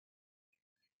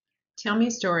Tell Me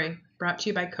a Story, brought to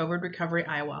you by COVID Recovery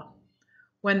Iowa.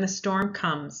 When the Storm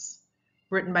Comes,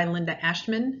 written by Linda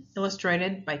Ashman,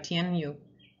 illustrated by Tian Yu.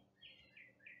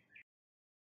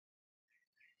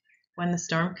 When the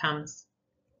storm comes.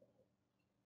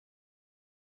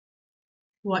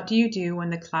 What do you do when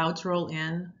the clouds roll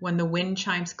in, when the wind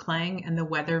chimes clang and the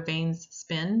weather vanes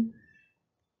spin?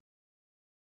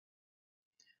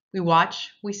 We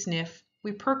watch, we sniff,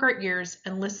 we perk our ears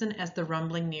and listen as the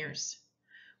rumbling nears.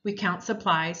 We count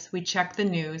supplies, we check the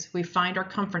news, we find our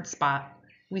comfort spot,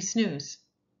 we snooze.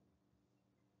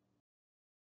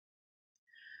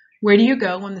 Where do you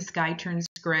go when the sky turns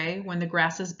gray, when the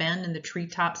grasses bend and the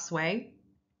treetops sway?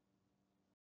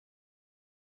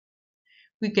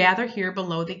 We gather here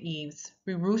below the eaves,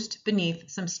 we roost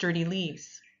beneath some sturdy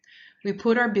leaves. We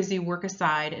put our busy work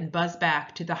aside and buzz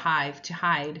back to the hive to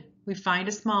hide. We find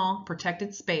a small,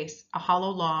 protected space, a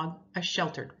hollow log, a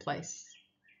sheltered place.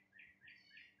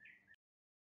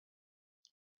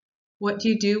 What do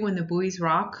you do when the buoys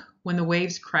rock, when the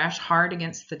waves crash hard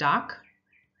against the dock?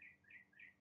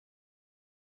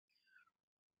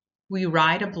 We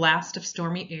ride a blast of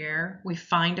stormy air, we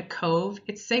find a cove,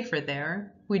 it's safer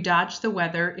there. We dodge the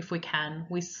weather if we can,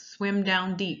 we swim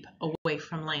down deep away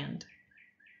from land.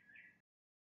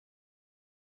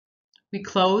 We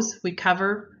close, we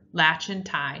cover, latch and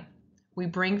tie. We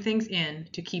bring things in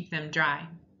to keep them dry.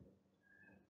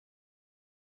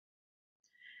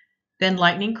 Then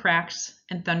lightning cracks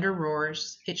and thunder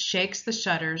roars. It shakes the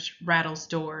shutters, rattles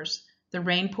doors. The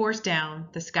rain pours down,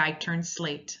 the sky turns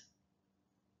slate.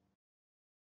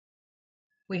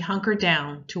 We hunker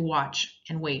down to watch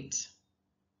and wait.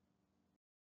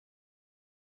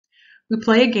 We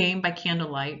play a game by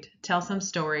candlelight, tell some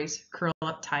stories, curl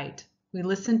up tight. We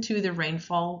listen to the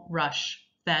rainfall rush,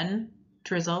 then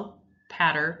drizzle,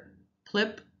 patter,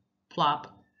 plip,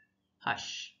 plop,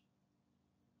 hush.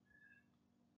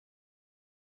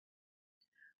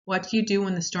 What do you do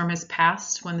when the storm has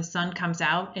passed, when the sun comes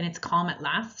out and it's calm at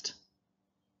last?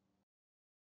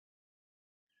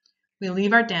 We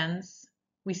leave our dens,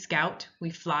 we scout, we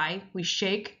fly, we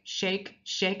shake, shake,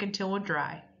 shake until we're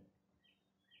dry.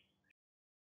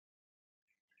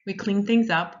 We clean things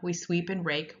up, we sweep and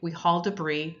rake, we haul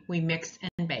debris, we mix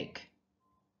and bake.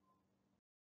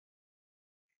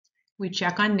 We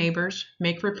check on neighbors,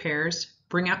 make repairs,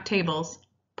 bring out tables,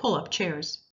 pull up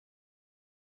chairs.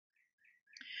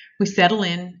 We settle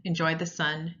in, enjoy the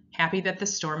sun, happy that the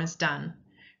storm is done,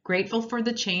 grateful for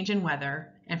the change in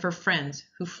weather and for friends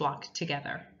who flock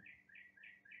together.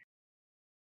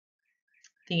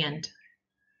 The end.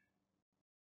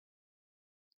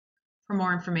 For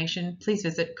more information, please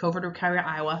visit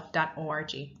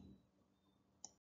covidrecoveryiowa.org.